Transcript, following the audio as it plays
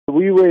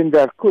we were in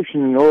Darkush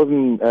in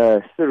northern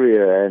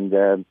Syria, and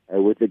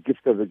with the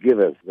gift of the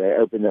givers. They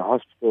opened a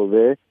hospital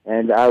there,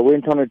 and I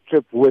went on a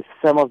trip with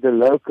some of the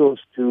locals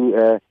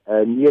to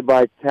a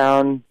nearby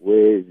town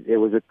where there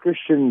was a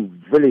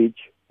Christian village,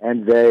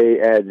 and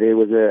there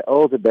was an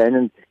old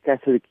abandoned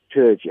Catholic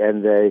church,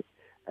 and they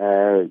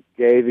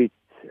gave it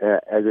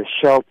as a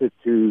shelter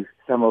to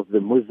some of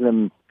the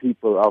Muslim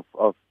people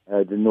of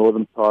the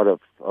northern part of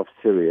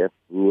Syria,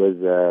 who was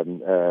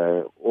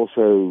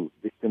also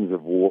victims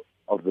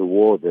of the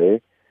war there.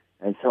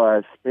 And so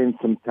I spent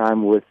some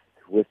time with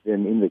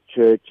them in the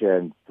church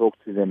and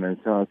talked to them and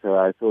so on. So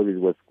I thought it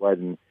was quite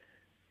an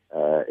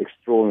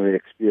extraordinary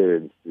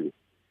experience to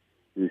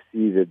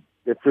see the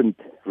different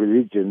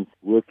religions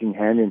working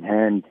hand in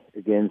hand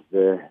against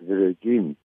the regime.